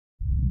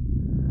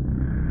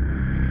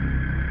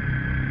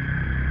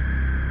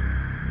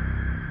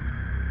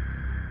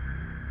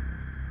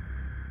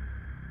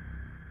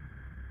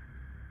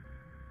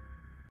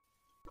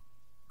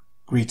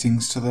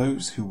Greetings to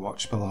those who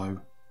watch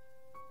below.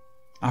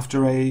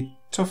 After a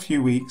tough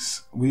few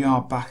weeks, we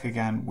are back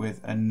again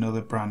with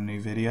another brand new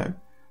video.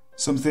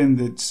 Something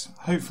that's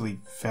hopefully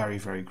very,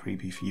 very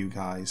creepy for you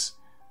guys.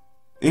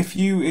 If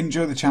you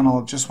enjoy the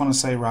channel, I just want to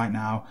say right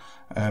now,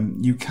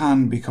 you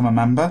can become a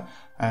member.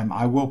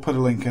 I will put a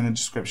link in the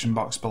description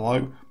box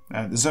below.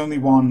 There's only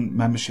one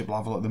membership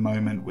level at the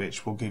moment,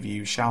 which will give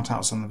you shout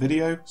outs on the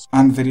video,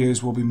 and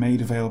videos will be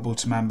made available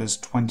to members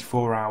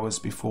 24 hours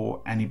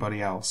before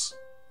anybody else.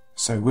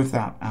 So with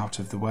that out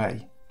of the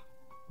way,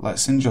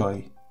 let's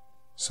enjoy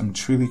some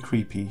truly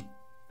creepy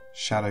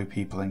shadow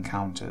people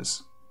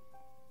encounters.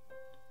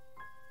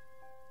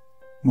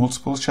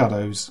 Multiple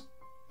Shadows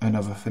and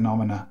Other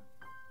Phenomena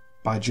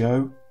by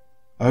Joe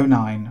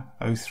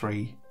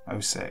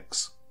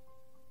 090306.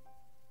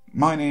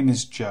 My name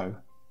is Joe.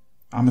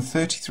 I'm a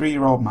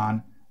 33-year-old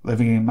man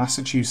living in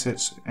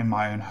Massachusetts in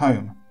my own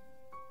home.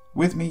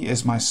 With me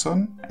is my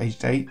son,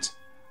 aged 8,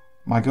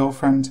 my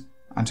girlfriend,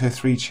 and her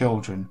 3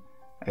 children,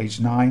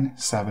 aged 9,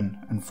 7,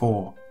 and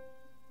 4.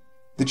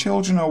 The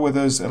children are with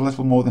us a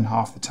little more than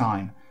half the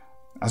time,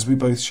 as we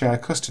both share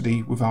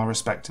custody with our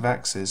respective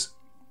exes.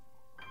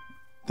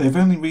 They've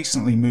only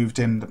recently moved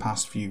in the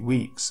past few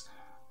weeks,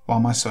 while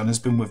my son has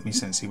been with me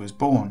since he was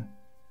born.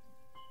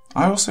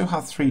 I also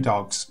have 3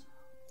 dogs,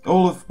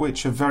 all of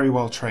which are very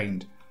well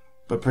trained,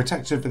 but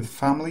protective of the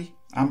family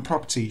and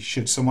property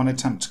should someone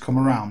attempt to come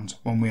around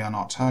when we are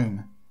not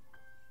home.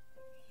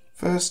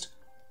 First,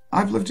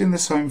 I've lived in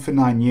this home for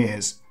 9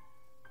 years.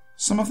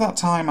 Some of that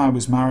time I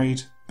was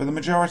married, but the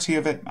majority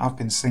of it I've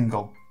been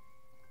single.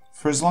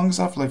 For as long as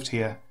I've lived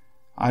here,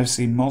 I've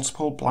seen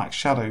multiple black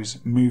shadows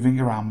moving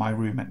around my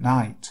room at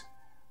night.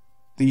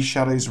 These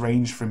shadows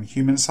range from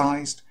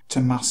human-sized to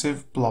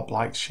massive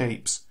blob-like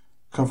shapes,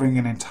 covering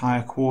an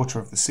entire quarter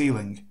of the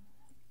ceiling,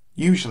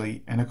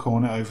 usually in a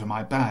corner over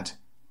my bed.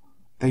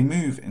 They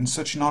move in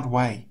such an odd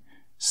way,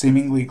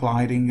 seemingly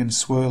gliding and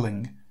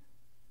swirling,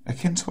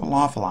 akin to a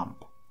lava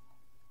lamp.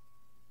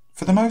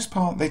 For the most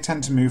part, they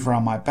tend to move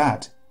around my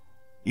bed,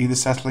 either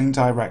settling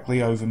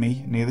directly over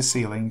me near the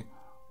ceiling,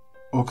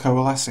 or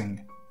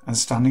coalescing and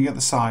standing at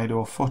the side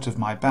or foot of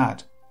my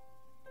bed.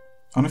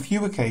 On a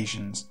few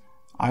occasions,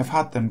 I've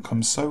had them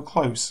come so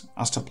close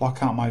as to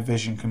block out my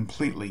vision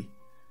completely,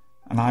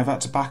 and I've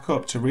had to back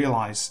up to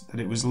realise that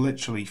it was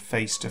literally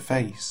face to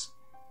face.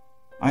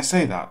 I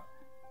say that,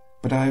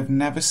 but I have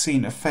never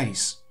seen a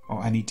face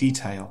or any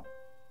detail.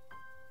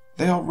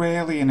 They are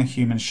rarely in a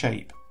human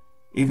shape,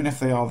 even if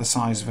they are the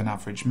size of an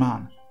average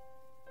man.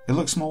 It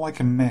looks more like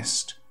a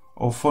mist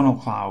or funnel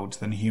cloud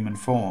than a human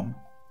form.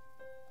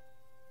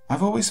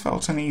 I've always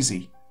felt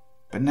uneasy,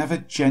 but never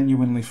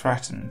genuinely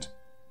threatened.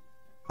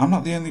 I'm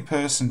not the only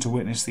person to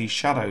witness these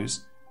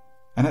shadows,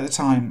 and at the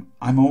time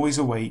I'm always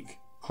awake,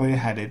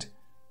 clear-headed,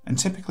 and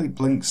typically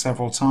blink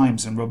several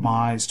times and rub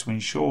my eyes to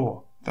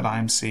ensure that I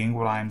am seeing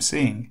what I am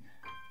seeing,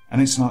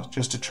 and it's not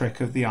just a trick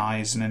of the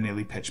eyes in a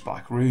nearly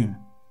pitch-black room.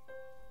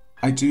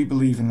 I do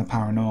believe in the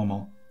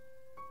paranormal,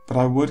 but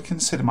I would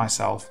consider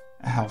myself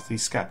a healthy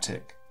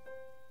skeptic.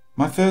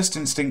 My first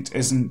instinct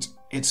isn't,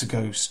 it's a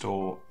ghost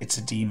or it's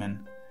a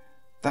demon.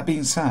 That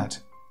being said,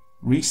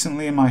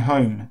 recently in my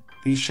home,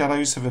 these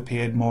shadows have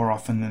appeared more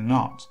often than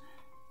not,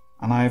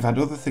 and I have had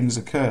other things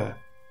occur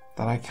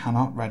that I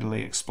cannot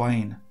readily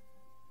explain.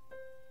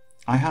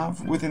 I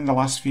have, within the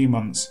last few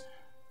months,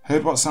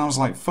 heard what sounds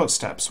like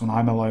footsteps when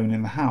I'm alone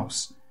in the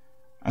house,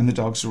 and the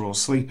dogs are all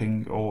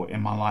sleeping or in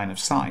my line of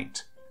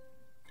sight.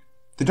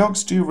 The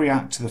dogs do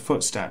react to the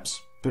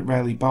footsteps, but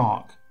rarely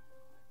bark,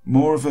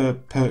 more of a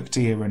perked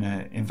ear and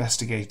an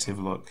investigative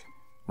look,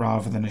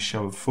 rather than a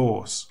show of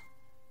force.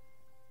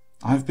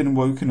 I've been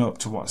woken up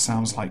to what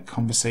sounds like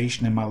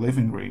conversation in my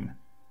living room.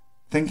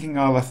 Thinking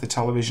I left the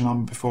television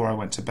on before I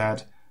went to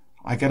bed,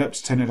 I get up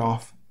to turn it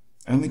off,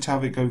 only to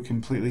have it go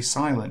completely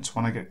silent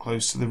when I get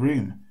close to the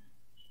room,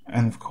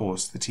 and of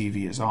course the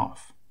TV is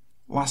off.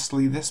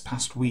 Lastly, this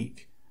past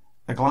week,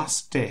 a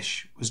glass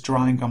dish was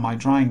drying on my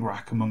drying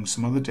rack among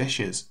some other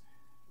dishes.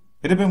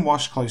 It had been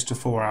washed close to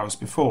 4 hours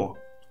before,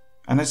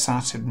 and had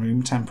sat at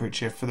room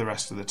temperature for the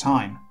rest of the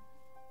time.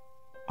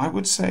 I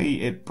would say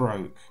it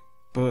broke,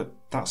 but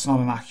that's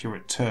not an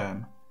accurate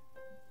term.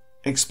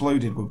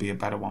 Exploded would be a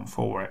better one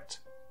for it.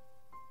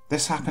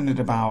 This happened at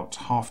about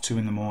 2:30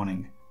 in the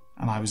morning,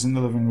 and I was in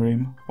the living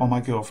room while my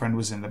girlfriend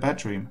was in the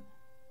bedroom.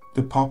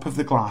 The pop of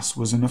the glass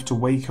was enough to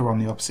wake her on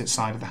the opposite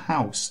side of the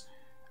house,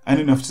 and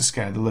enough to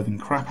scare the living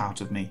crap out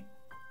of me.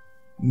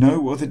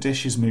 No other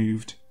dishes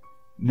moved,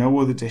 no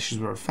other dishes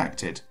were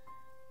affected,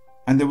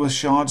 and there were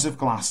shards of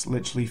glass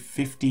literally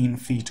 15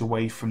 feet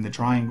away from the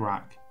drying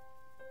rack,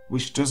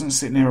 which doesn't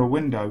sit near a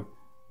window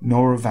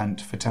nor a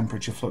vent for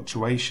temperature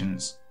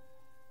fluctuations.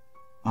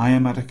 I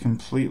am at a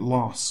complete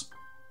loss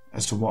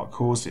as to what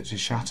caused it to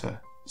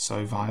shatter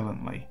so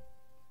violently.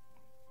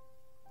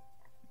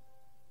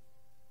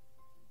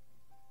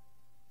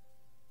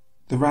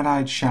 The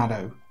Red-Eyed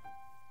Shadow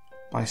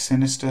by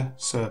Sinister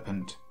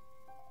Serpent.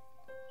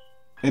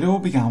 It all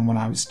began when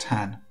I was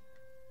 10.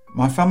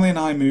 My family and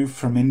I moved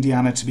from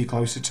Indiana to be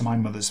closer to my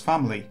mother's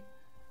family.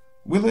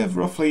 We live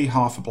roughly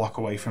half a block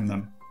away from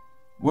them.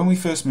 When we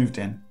first moved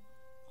in,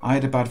 I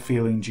had a bad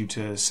feeling due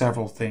to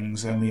several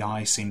things only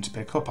I seemed to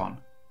pick up on.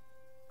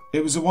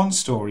 It was a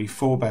one-storey,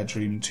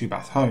 4-bedroom,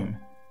 2-bath home.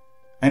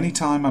 Any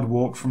time I'd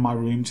walk from my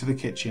room to the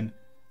kitchen,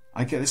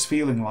 I'd get this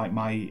feeling like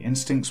my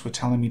instincts were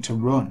telling me to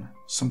run,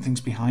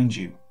 something's behind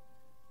you.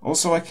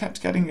 Also, I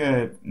kept getting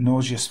a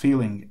nauseous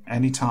feeling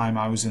any time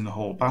I was in the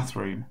hall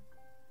bathroom.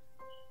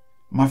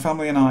 My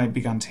family and I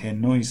began to hear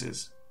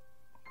noises.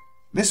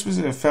 This was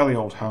a fairly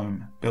old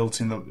home,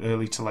 built in the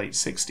early to late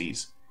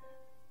 60s.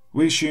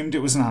 We assumed it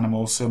was an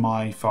animal, so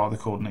my father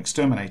called an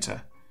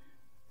exterminator.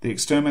 The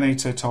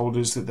exterminator told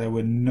us that there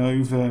were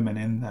no vermin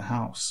in the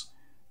house.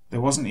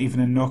 There wasn't even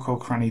a nook or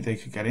cranny they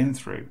could get in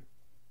through.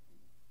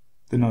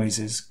 The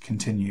noises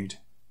continued.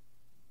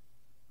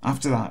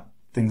 After that,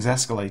 things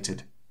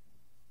escalated.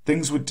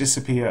 Things would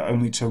disappear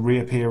only to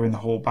reappear in the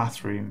hall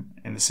bathroom,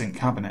 in the sink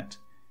cabinet.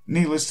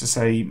 Needless to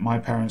say, my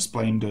parents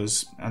blamed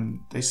us, and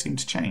they seemed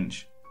to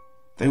change.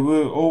 They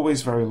were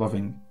always very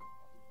loving,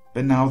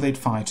 but now they'd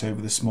fight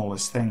over the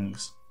smallest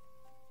things.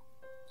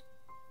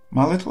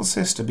 My little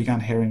sister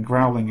began hearing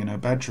growling in her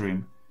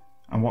bedroom,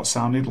 and what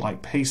sounded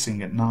like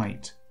pacing at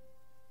night.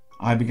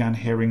 I began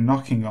hearing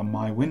knocking on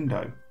my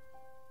window.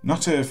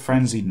 Not a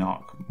frenzied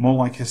knock, more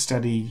like a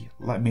steady,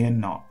 let me in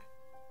knock.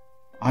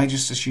 I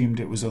just assumed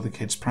it was other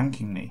kids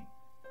pranking me.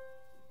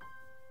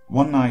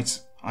 One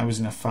night, I was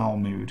in a foul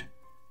mood.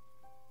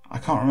 I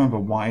can't remember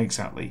why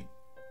exactly,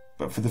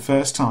 but for the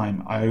first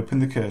time I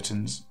opened the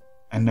curtains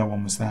and no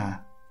one was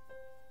there.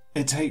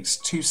 It takes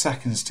 2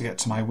 seconds to get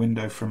to my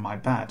window from my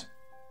bed.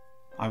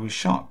 I was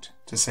shocked,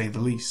 to say the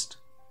least.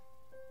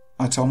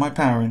 I told my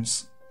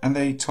parents, and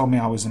they told me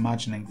I was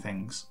imagining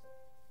things.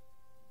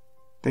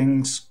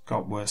 Things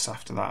got worse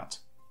after that.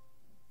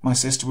 My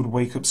sister would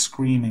wake up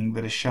screaming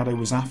that a shadow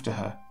was after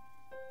her.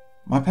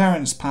 My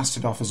parents passed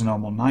it off as a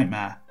normal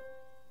nightmare.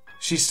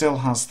 She still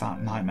has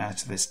that nightmare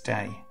to this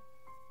day.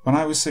 When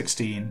I was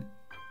 16,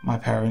 my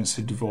parents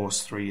had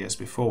divorced 3 years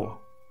before.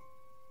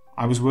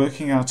 I was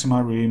working out in my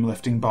room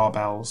lifting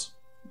barbells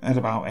at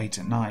about 8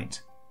 at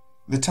night.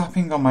 The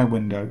tapping on my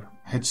window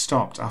had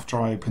stopped after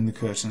I opened the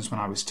curtains when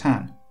I was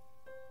 10.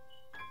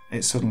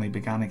 It suddenly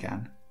began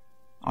again.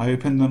 I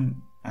opened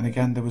them, and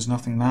again there was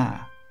nothing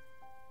there.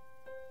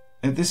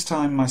 At this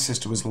time my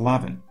sister was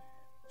 11.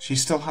 She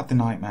still had the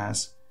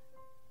nightmares,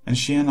 and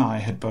she and I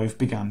had both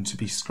begun to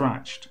be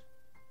scratched.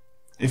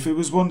 If it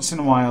was once in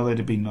a while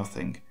it'd be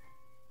nothing,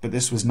 but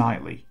this was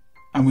nightly,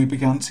 and we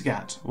began to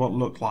get what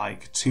looked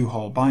like 2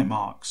 whole bite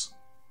marks.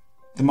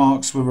 The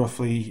marks were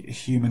roughly a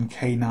human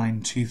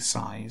canine tooth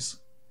size.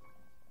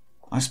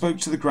 I spoke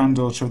to the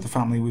granddaughter of the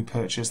family we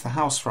purchased the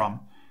house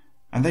from,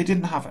 and they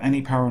didn't have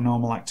any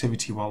paranormal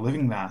activity while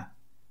living there.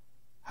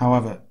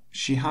 However,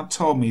 she had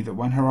told me that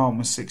when her aunt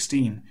was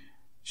 16,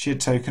 she had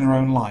taken her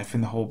own life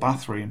in the hall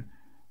bathroom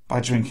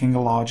by drinking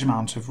a large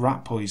amount of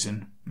rat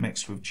poison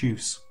mixed with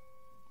juice.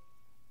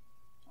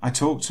 I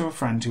talked to a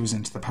friend who was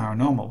into the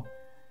paranormal.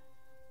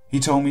 He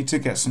told me to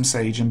get some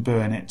sage and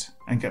burn it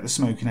and get the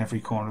smoke in every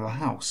corner of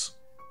the house.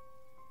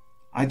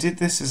 I did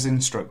this as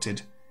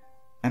instructed,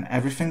 and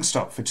everything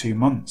stopped for 2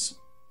 months,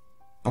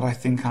 but I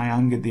think I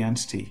angered the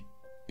entity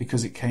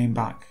because it came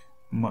back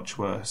much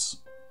worse.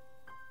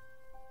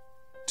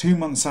 2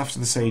 months after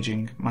the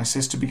saging, my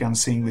sister began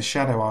seeing the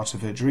shadow out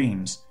of her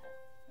dreams,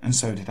 and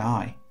so did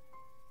I.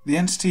 The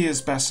entity,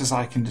 as best as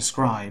I can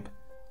describe,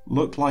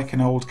 looked like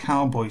an old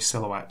cowboy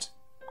silhouette,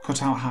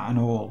 cut out hat and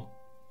all,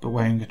 but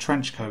wearing a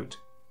trench coat,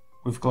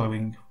 with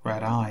glowing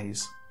red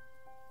eyes.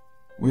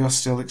 We are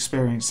still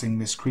experiencing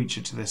this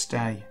creature to this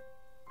day.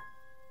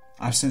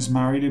 I've since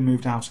married and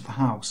moved out of the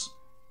house,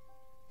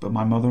 but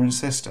my mother and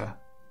sister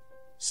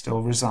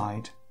still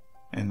reside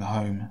in the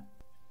home.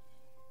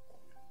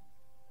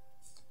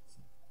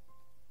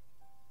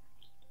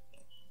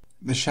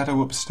 The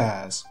Shadow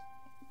Upstairs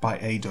by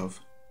A. Dove.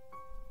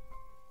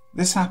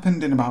 This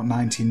happened in about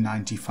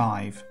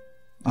 1995.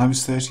 I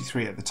was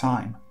 33 at the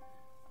time.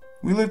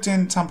 We lived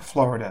in Tampa,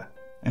 Florida,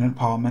 in an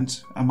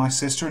apartment, and my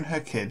sister and her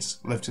kids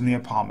lived in the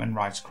apartment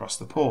right across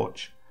the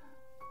porch.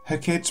 Her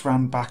kids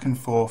ran back and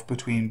forth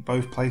between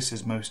both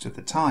places most of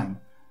the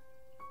time.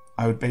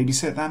 I would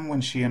babysit them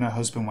when she and her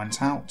husband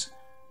went out,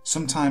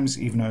 sometimes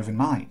even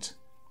overnight.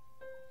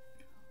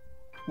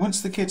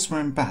 Once the kids were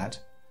in bed,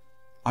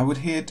 I would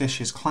hear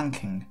dishes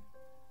clanking,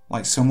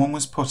 like someone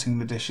was putting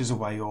the dishes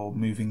away or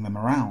moving them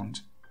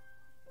around.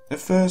 At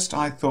first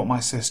I thought my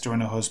sister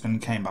and her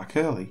husband came back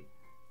early,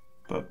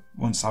 but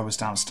once I was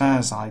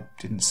downstairs I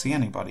didn't see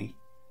anybody.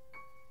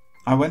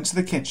 I went to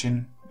the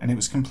kitchen and it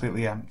was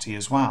completely empty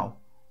as well.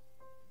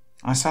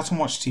 I sat and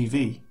watched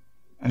TV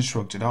and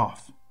shrugged it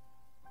off.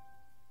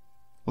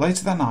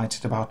 Later that night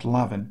at about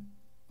 11,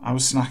 I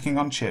was snacking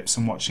on chips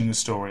and watching a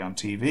story on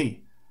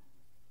TV.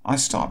 I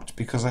stopped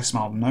because I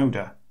smelled an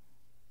odour.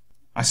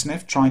 I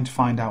sniffed, trying to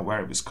find out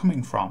where it was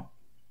coming from.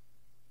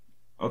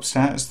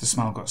 Upstairs the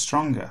smell got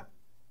stronger.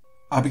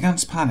 I began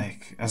to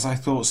panic as I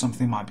thought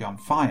something might be on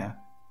fire,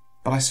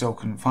 but I still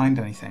couldn't find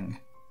anything.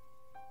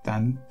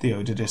 Then the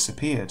odour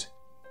disappeared.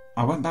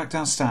 I went back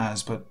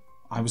downstairs, but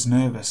I was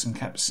nervous and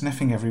kept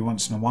sniffing every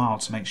once in a while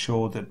to make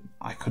sure that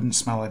I couldn't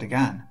smell it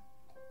again.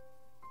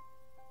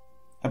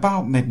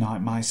 About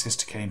midnight, my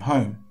sister came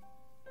home.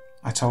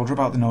 I told her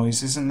about the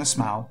noises and the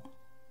smell.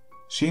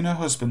 She and her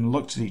husband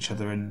looked at each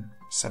other and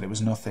said it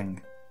was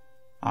nothing.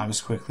 I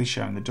was quickly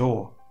shown the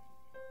door.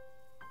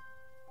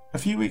 A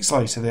few weeks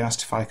later, they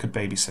asked if I could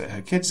babysit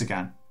her kids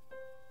again.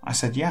 I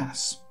said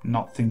yes,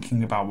 not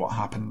thinking about what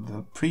happened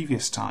the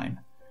previous time.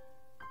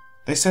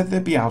 They said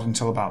they'd be out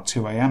until about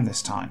 2 a.m.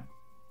 this time.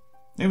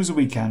 It was a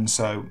weekend,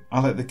 so I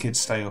let the kids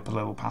stay up a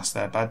little past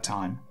their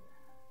bedtime.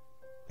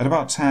 At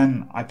about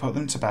 10, I put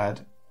them to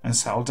bed and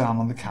settled down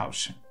on the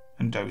couch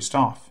and dozed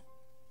off.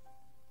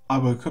 I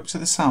woke up to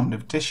the sound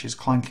of dishes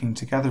clanking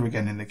together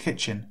again in the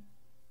kitchen.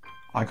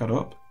 I got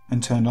up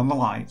and turned on the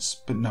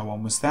lights, but no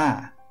one was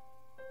there.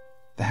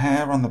 The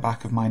hair on the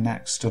back of my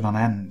neck stood on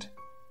end.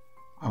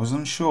 I was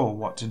unsure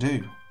what to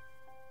do.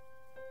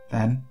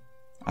 Then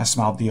I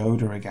smelled the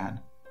odour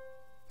again,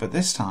 but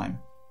this time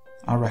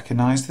I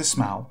recognised the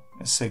smell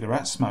as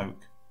cigarette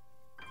smoke.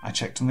 I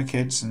checked on the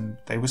kids and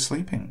they were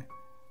sleeping.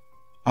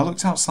 I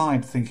looked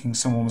outside thinking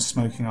someone was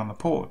smoking on the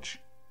porch,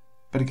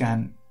 but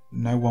again,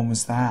 no one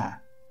was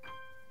there.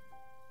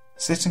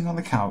 Sitting on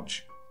the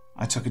couch,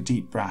 I took a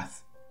deep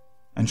breath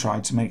and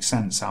tried to make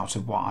sense out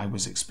of what I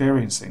was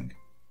experiencing.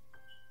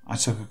 I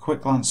took a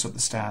quick glance up the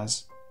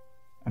stairs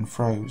and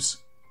froze.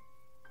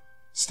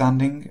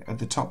 Standing at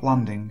the top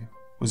landing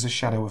was a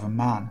shadow of a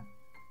man.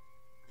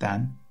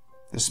 Then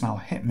the smell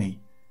hit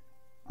me,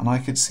 and I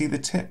could see the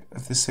tip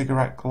of the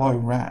cigarette glow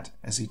red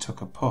as he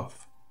took a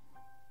puff.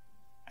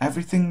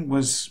 Everything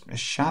was a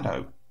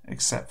shadow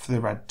except for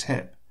the red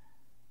tip.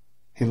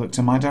 He looked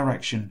in my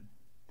direction,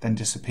 then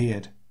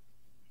disappeared.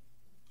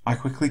 I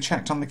quickly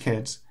checked on the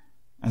kids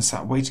and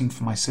sat waiting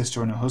for my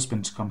sister and her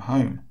husband to come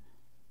home.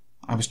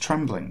 I was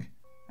trembling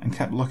and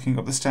kept looking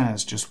up the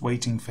stairs, just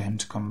waiting for him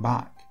to come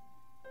back.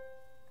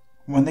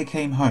 When they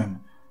came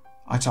home,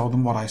 I told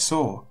them what I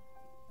saw,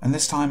 and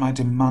this time I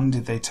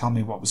demanded they tell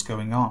me what was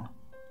going on.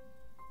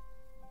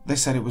 They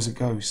said it was a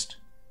ghost.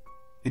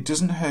 It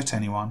doesn't hurt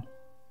anyone,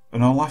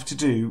 and all I have to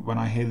do when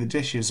I hear the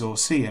dishes or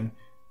see him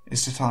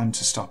is to tell him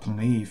to stop and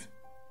leave.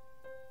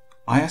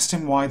 I asked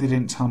him why they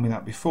didn't tell me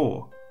that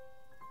before,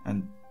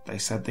 and they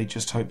said they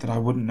just hoped that I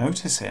wouldn't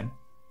notice him.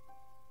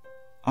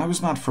 I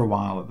was mad for a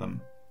while at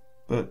them,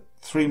 but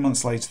 3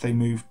 months later they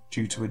moved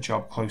due to a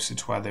job closer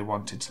to where they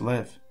wanted to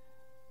live.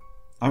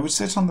 I would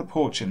sit on the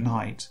porch at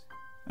night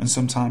and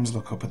sometimes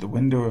look up at the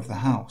window of the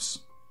house.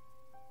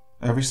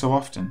 Every so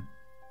often,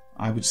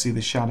 I would see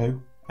the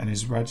shadow and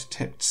his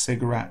red-tipped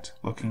cigarette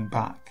looking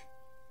back.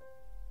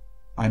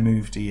 I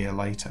moved a year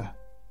later.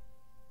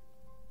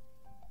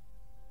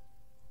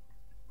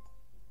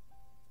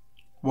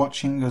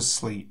 Watching Us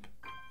Sleep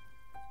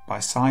by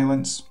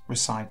Silence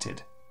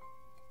Recited.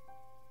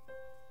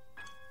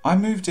 I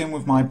moved in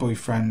with my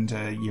boyfriend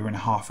a year and a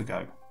half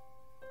ago.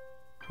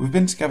 We've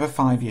been together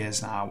 5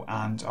 years now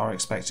and are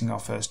expecting our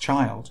first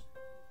child.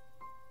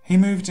 He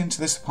moved into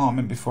this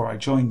apartment before I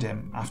joined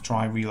him after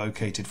I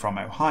relocated from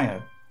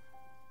Ohio.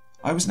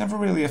 I was never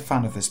really a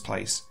fan of this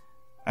place,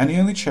 and he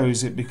only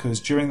chose it because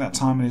during that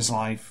time in his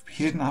life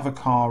he didn't have a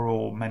car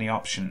or many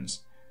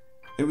options.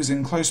 It was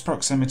in close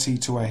proximity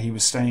to where he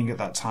was staying at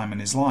that time in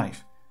his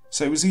life,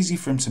 so it was easy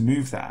for him to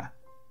move there.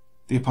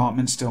 The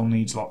apartment still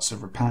needs lots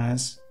of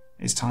repairs,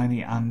 is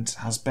tiny and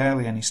has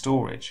barely any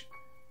storage.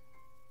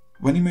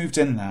 When he moved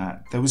in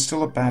there was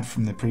still a bed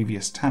from the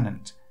previous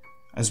tenant,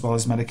 as well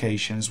as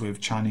medications with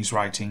Chinese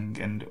writing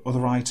and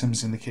other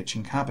items in the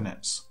kitchen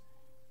cabinets.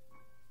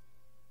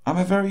 I'm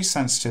a very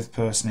sensitive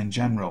person in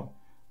general.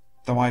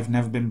 Though I've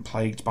never been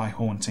plagued by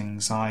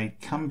hauntings, I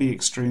can be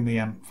extremely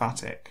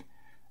emphatic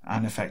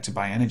and affected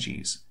by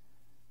energies.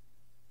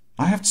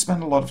 I have to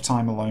spend a lot of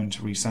time alone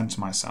to recenter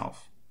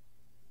myself.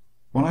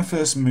 When I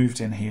first moved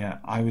in here,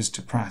 I was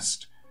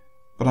depressed,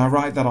 but I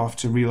write that off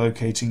to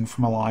relocating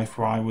from a life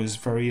where I was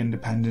very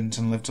independent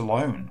and lived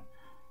alone.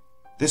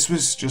 This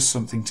was just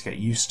something to get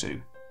used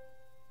to.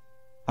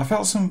 I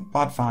felt some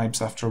bad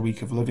vibes after a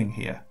week of living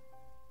here.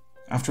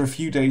 After a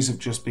few days of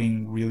just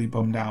being really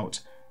bummed out,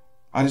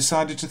 I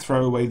decided to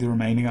throw away the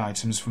remaining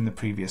items from the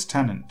previous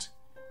tenant,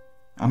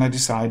 and I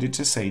decided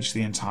to sage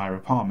the entire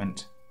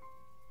apartment.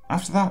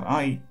 After that,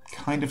 I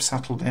kind of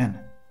settled in.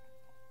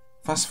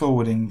 Fast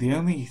forwarding, the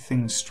only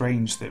thing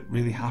strange that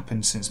really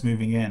happened since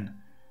moving in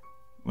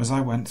was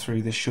I went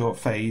through this short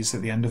phase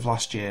at the end of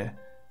last year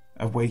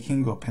of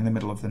waking up in the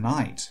middle of the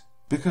night,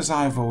 because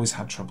I've always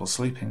had trouble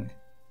sleeping.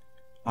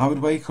 I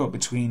would wake up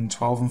between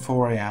 12 and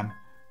 4 a.m.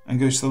 and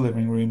go to the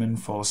living room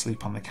and fall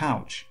asleep on the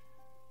couch.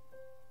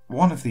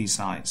 One of these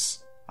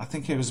nights, I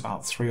think it was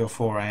about 3 or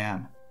 4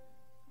 a.m.,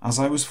 as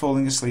I was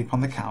falling asleep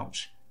on the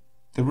couch,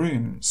 the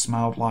room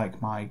smelled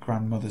like my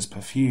grandmother's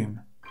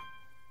perfume.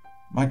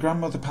 My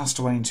grandmother passed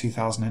away in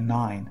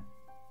 2009.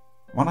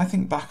 When I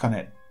think back on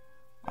it,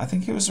 I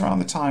think it was around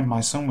the time my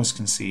son was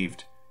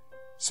conceived,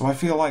 so I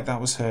feel like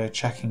that was her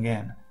checking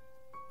in,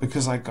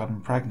 because I'd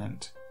gotten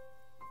pregnant.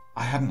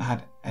 I hadn't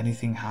had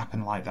anything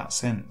happen like that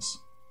since.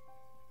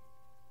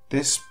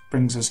 This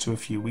brings us to a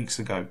few weeks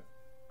ago,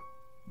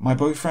 My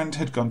boyfriend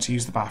had gone to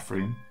use the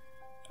bathroom,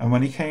 and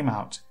when he came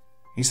out,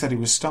 he said he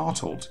was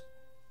startled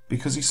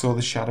because he saw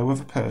the shadow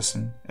of a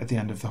person at the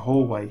end of the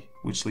hallway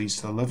which leads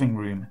to the living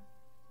room.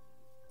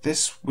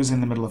 This was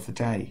in the middle of the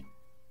day,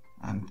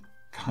 and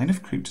kind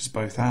of creeped us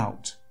both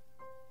out.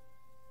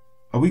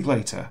 A week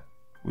later,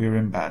 we were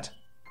in bed.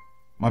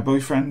 My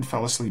boyfriend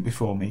fell asleep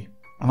before me,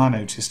 and I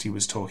noticed he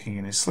was talking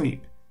in his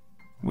sleep,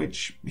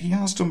 which he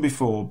has done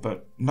before,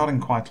 but not in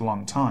quite a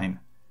long time.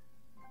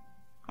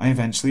 I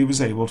eventually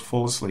was able to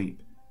fall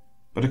asleep,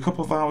 but a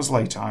couple of hours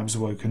later I was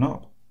woken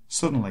up,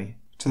 suddenly,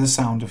 to the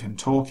sound of him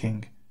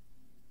talking.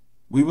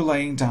 We were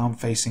laying down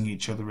facing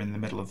each other in the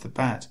middle of the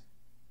bed,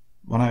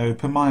 when I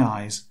opened my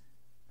eyes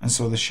and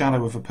saw the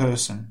shadow of a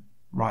person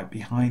right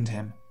behind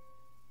him.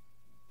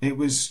 It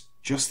was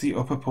just the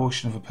upper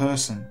portion of a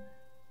person.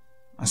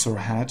 I saw a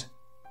head,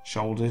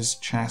 shoulders,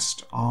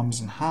 chest, arms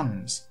and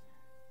hands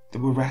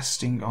that were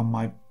resting on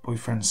my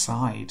boyfriend's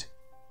side.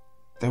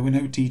 There were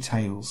no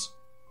details.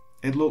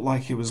 It looked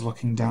like it was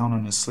looking down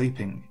on us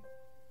sleeping.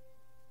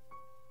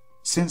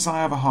 Since I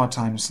have a hard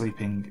time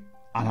sleeping,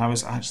 and I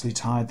was actually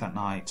tired that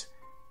night,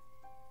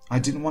 I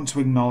didn't want to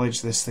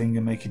acknowledge this thing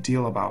and make a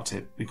deal about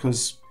it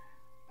because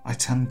I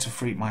tend to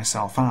freak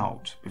myself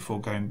out before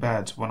going to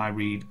bed when I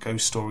read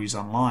ghost stories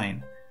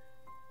online.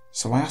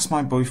 So I asked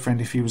my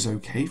boyfriend if he was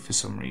okay for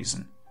some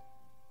reason.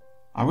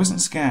 I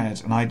wasn't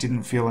scared and I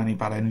didn't feel any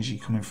bad energy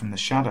coming from the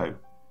shadow.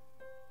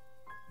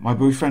 My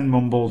boyfriend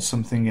mumbled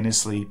something in his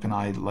sleep and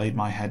I laid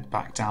my head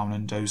back down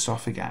and dozed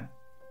off again.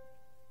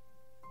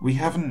 We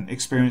haven't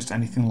experienced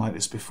anything like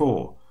this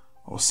before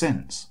or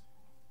since.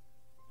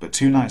 But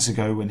 2 nights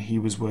ago, when he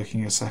was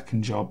working a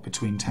second job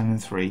between 10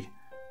 and 3,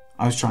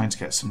 I was trying to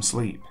get some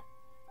sleep.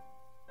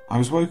 I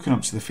was woken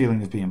up to the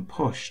feeling of being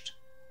pushed.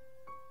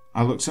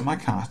 I looked at my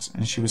cat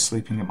and she was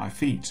sleeping at my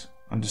feet,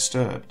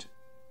 undisturbed.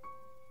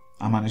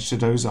 I managed to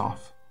doze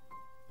off,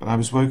 but I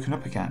was woken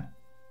up again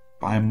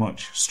by a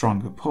much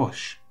stronger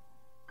push.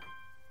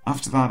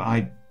 After that,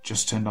 I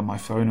just turned on my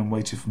phone and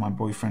waited for my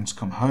boyfriend to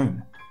come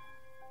home.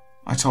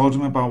 I told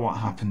him about what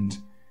happened,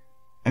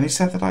 and he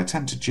said that I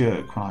tend to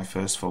jerk when I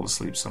first fall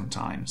asleep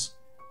sometimes.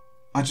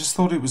 I just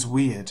thought it was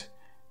weird,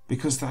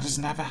 because that has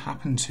never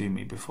happened to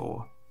me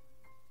before.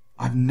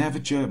 I've never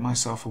jerked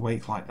myself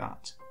awake like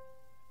that.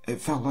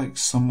 It felt like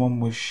someone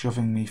was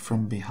shoving me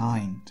from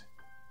behind.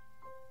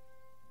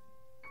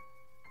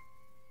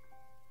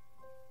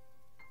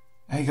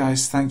 Hey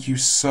guys, thank you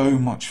so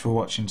much for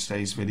watching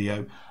today's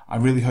video. I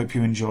really hope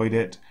you enjoyed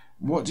it.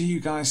 What do you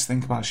guys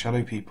think about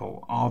shadow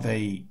people? Are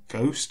they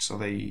ghosts? Are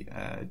they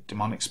a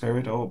demonic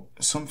spirit? Or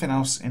something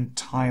else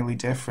entirely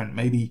different?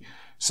 Maybe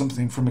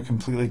something from a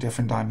completely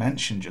different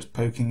dimension just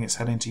poking its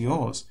head into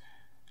yours?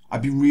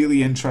 I'd be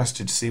really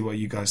interested to see what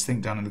you guys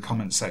think down in the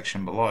comments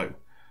section below.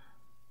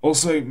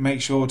 Also,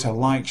 make sure to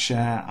like,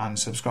 share and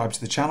subscribe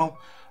to the channel,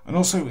 and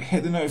also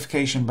hit the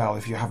notification bell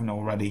if you haven't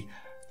already.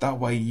 That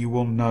way you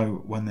will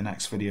know when the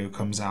next video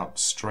comes out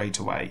straight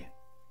away.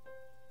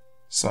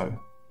 So,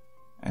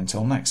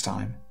 until next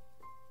time,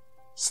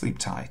 sleep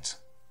tight.